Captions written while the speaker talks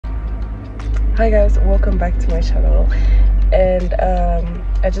Hi guys, welcome back to my channel. And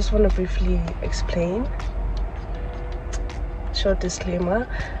I just want to briefly explain, short disclaimer,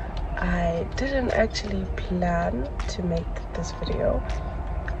 I didn't actually plan to make this video.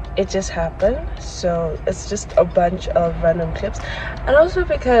 It just happened, so it's just a bunch of random clips. And also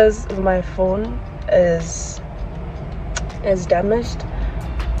because my phone is damaged,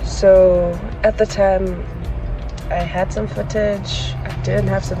 so at the time I had some footage, I didn't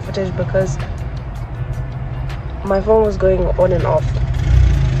have some footage because my phone was going on and off.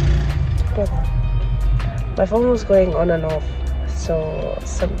 My phone was going on and off, so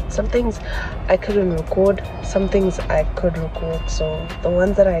some things I couldn't record, some things I could record. So the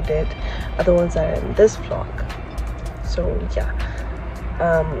ones that I did are the ones that are in this vlog. So yeah,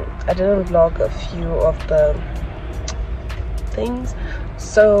 I didn't vlog a few of the things.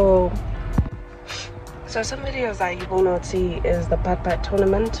 So some videos that you will not see is the Pat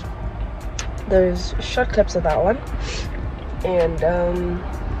tournament. There's short clips of that one, and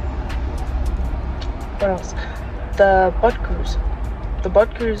what else? The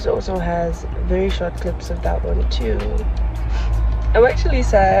bot cruise also has very short clips of that one too. I'm actually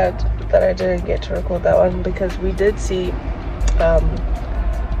sad that I didn't get to record that one because we did see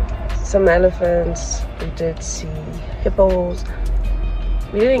some elephants, we did see hippos.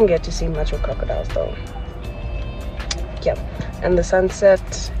 We didn't get to see much of crocodiles though. Yeah, and the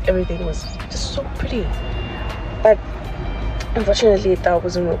sunset, everything was just so pretty, but unfortunately that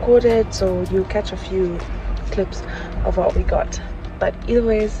wasn't recorded, so you'll catch a few clips of what we got. But either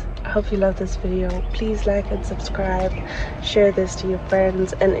ways, I hope you love this video. Please like and subscribe, share this to your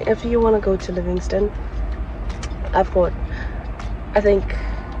friends, and if you want to go to Livingstone, I've got, I think,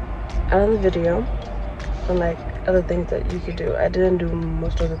 another video on like other things that you could do. I didn't do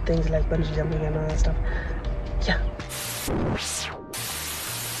most of the things like bungee jumping and all that stuff. Yeah.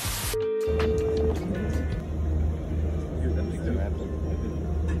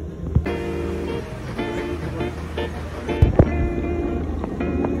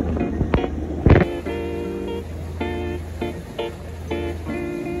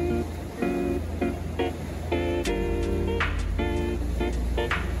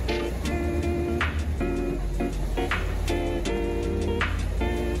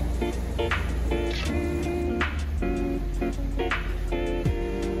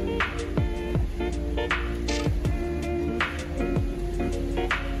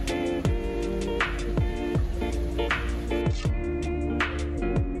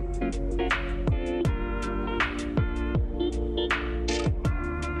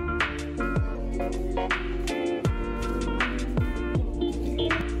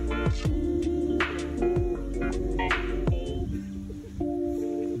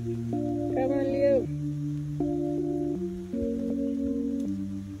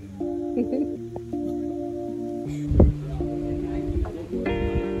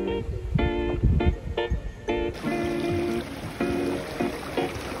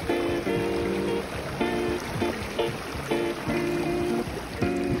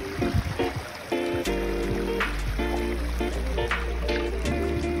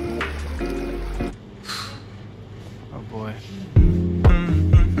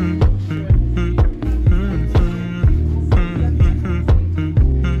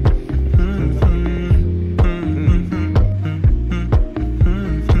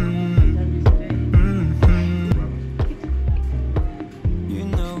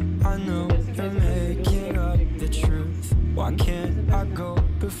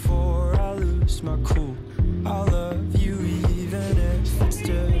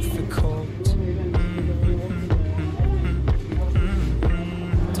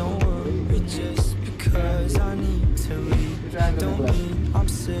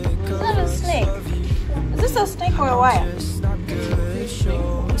 A snake or a wire?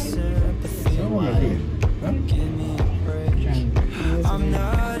 I'm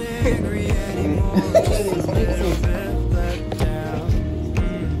not angry anymore, just a little bit let down.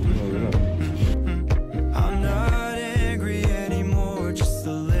 I'm not angry anymore, just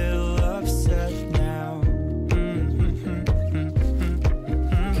a little upset now.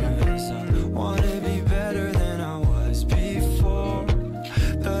 'Cause I wanna be better than I was before,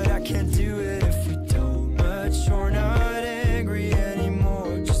 but I can't do it if we don't mature. Not angry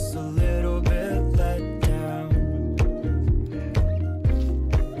anymore, just a little bit let down.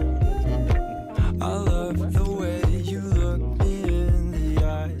 I love the way you look me in the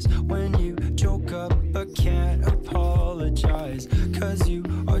eyes when you joke up but can't apologize, 'cause you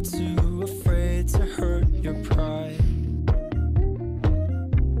are too afraid to hurt your pride.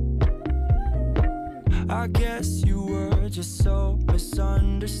 I guess you were just so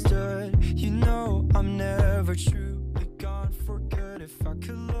misunderstood. You know never truly gone for good. If I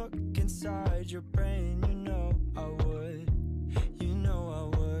could look inside your brain, you know I would. You know I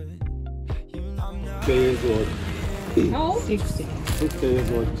would. You know I'm not 60 years old. How? 60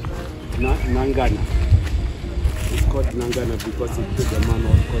 years old. Nangana. It's called Nangana because it took a man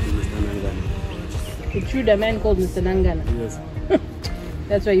was called Mr. Nangana. It should a man called Mr. Nangana. Yes.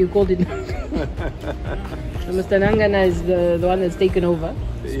 That's why you called it. So Mr. Nangana is the one that's taken over.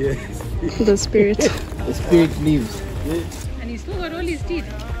 Yes. The spirit. The spirit lives. Yes. And he's still got all his teeth.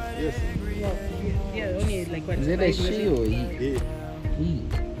 Yes. Well, yeah, only like what? Is it a she or he? He.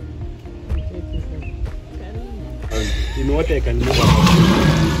 You know what I can move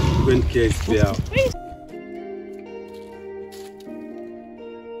about when case there.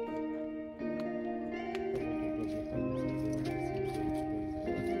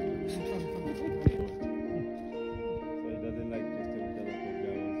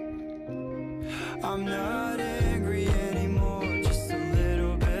 I'm not angry anymore, just a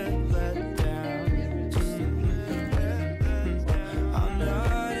little bit let down. I'm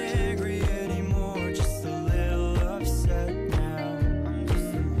not angry anymore, just a little upset now. I'm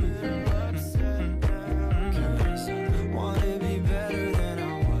just a little upset now. 'Cause I wanna be better than I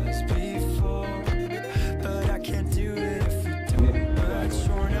was before, but I can't do it if you don't. But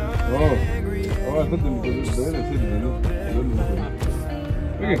you're not angry anymore, just a little bit let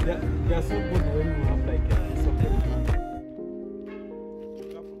down. They are so good when you have like a piece of them.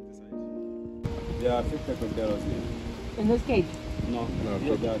 There are 50 crocodiles here. In this cage? No,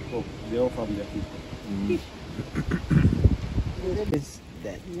 here they are 12. They all from their people. It's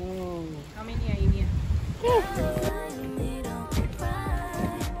dead. No. How many are in here?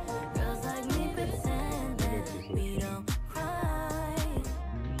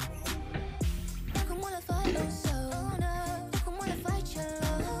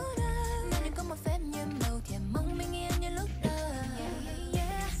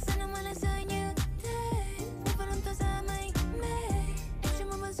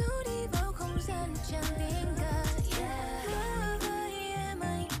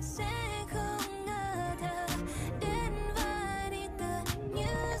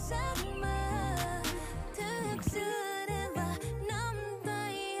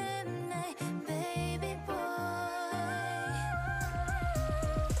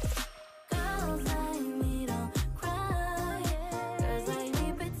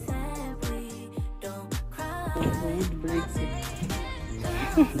 Wood breaks it.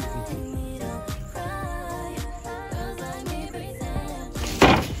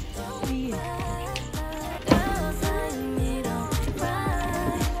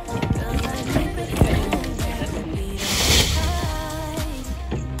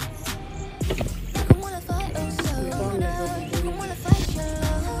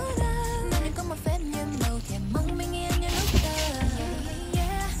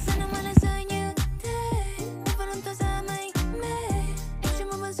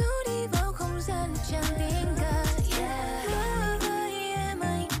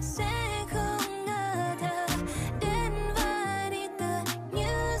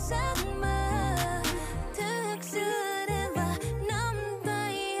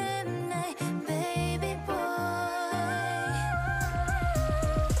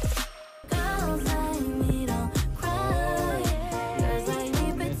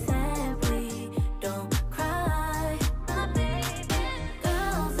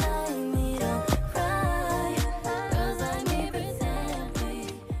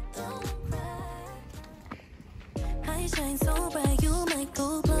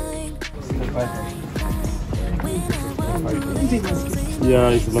 Yeah,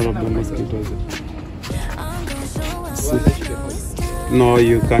 it's one of the mosquitoes. No,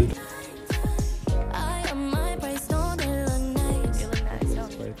 you can't.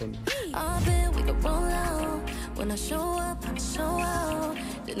 When I show up, I show out.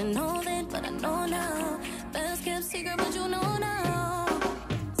 Didn't know then, but I know now. Best kept secret, but you know now.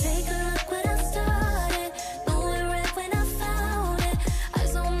 Take a look when I started. Knew it right when I found it.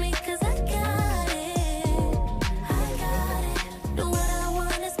 Eyes on me 'cause I got it. I got it. Do what I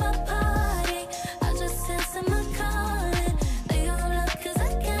want, it's my party. I just answer my calling. They all up 'cause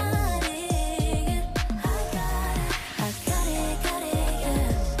I got it. I got it. I got it,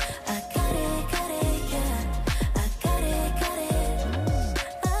 yeah. I got it, yeah. I got it, yeah.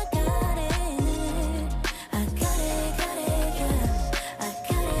 I got it, yeah. I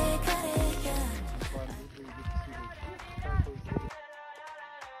got it, yeah.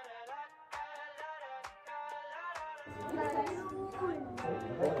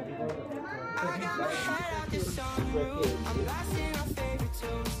 I'm blasting our favorite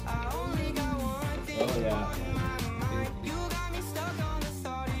tunes. I only got one thing. Oh, yeah.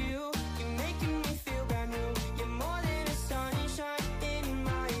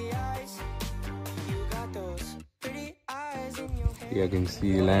 Yeah, I can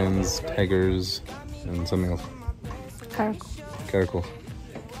see lions, tigers, and something else. Caracal.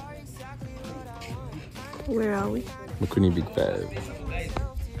 Where are we? Makuni Big Five.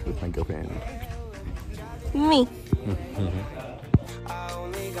 With my girlfriend. Me. I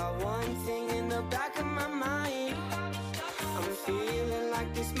only got one thing in the back of my mind. I'm feeling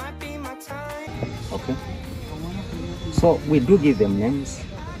like this might be my time. Okay. So we do give them names,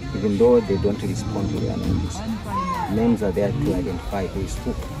 even though they don't respond to their names. Names are there to identify who is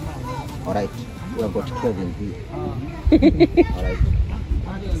who. Alright, we have got Kevin here. Alright.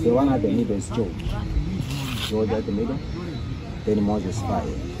 The one at the middle is George. George at the middle. Then Moses Fire.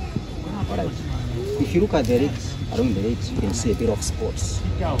 Alright. If you look at the legs, along the legs, you can see a bit of spots.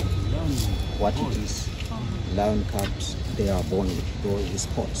 What it is, lion cubs, they are born with those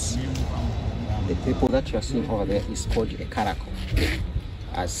spots. The people that you are seeing over there is called a caracal.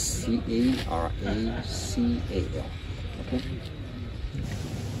 As C-A-R-A-C-A-L. Okay.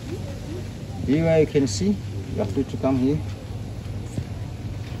 Here you can see, you are free to come here.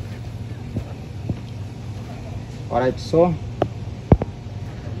 Alright, so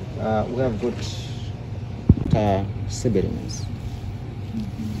we have got siblings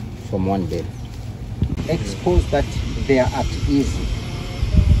from one bed. Expose that they are at ease.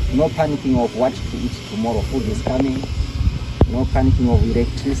 No panicking of what to eat tomorrow, food is coming. No panicking of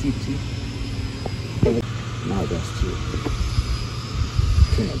electricity. Now they're still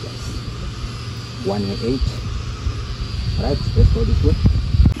teenagers. 1 year 8. Alright, let's go this way.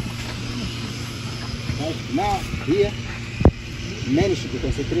 Right, now here, men should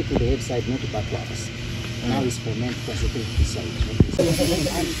concentrate to the head side, not backwards. Now it's for men to concentrate to this side. And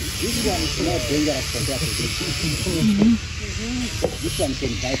this one is more dangerous compared to this. This one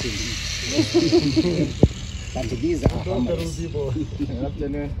can bite and eat. But these are harmless. Good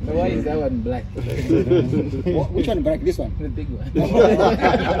afternoon. Why is that one black? Which one black? This one? The big one.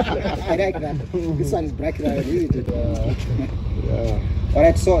 I like that. This one is black, isn't it? Yeah.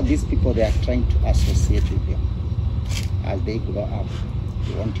 Alright, so these people, they are trying to associate with them. As they grow up,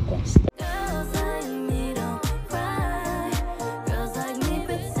 they want to consider. Girls like me don't cry. Girls like me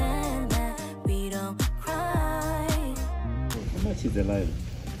pretend that we don't cry. How much is the lion?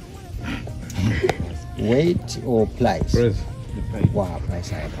 Weight or price? Price. Wow, price.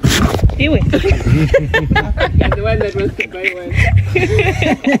 Here we. The one that wants to buy one.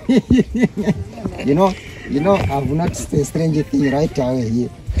 You know, I will not say strange thing right away here.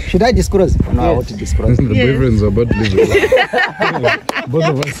 Should I disclose? Oh, no, I want to disclose. The boyfriends are about to live. Both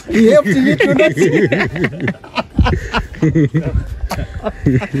of us. He helped me to not see.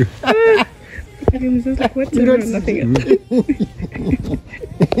 Like, what's nothing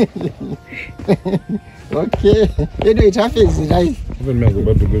Okay. Anyway, it happens, right? Even me, I'm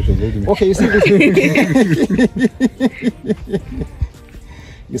about to go. She's holding me. Okay, you see this?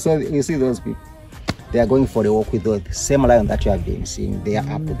 you see those people? They are going for the walk with the same lion that you have been seeing. They are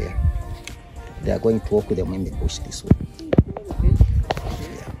up there. They are going to walk with them in the bush this way.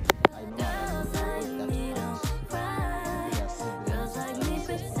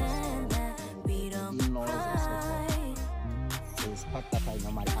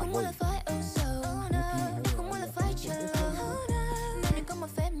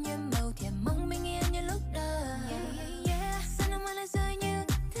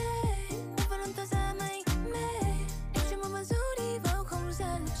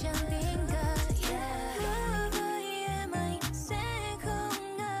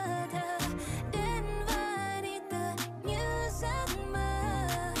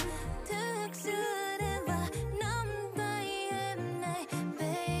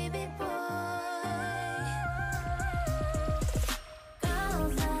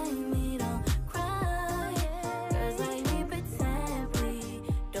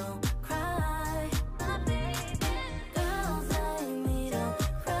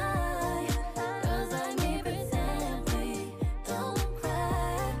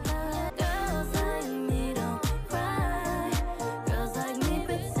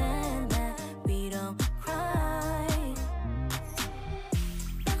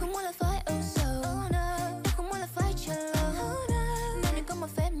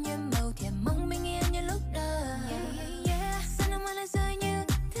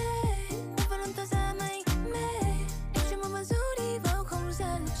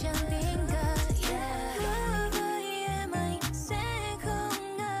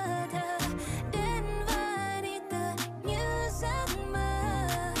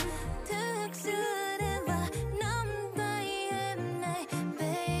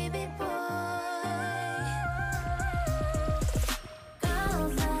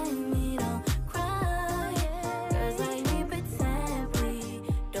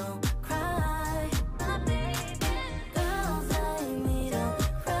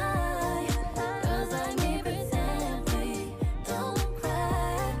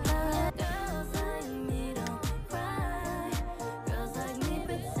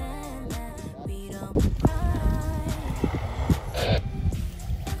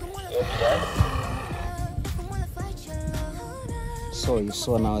 So you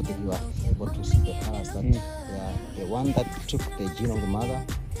saw now that you are able to see the colors that they are the one that took the gene of the mother,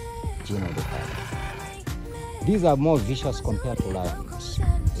 gene of the father. These are more vicious compared to lions,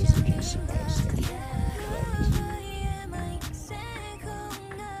 as you can see by yourself. Right.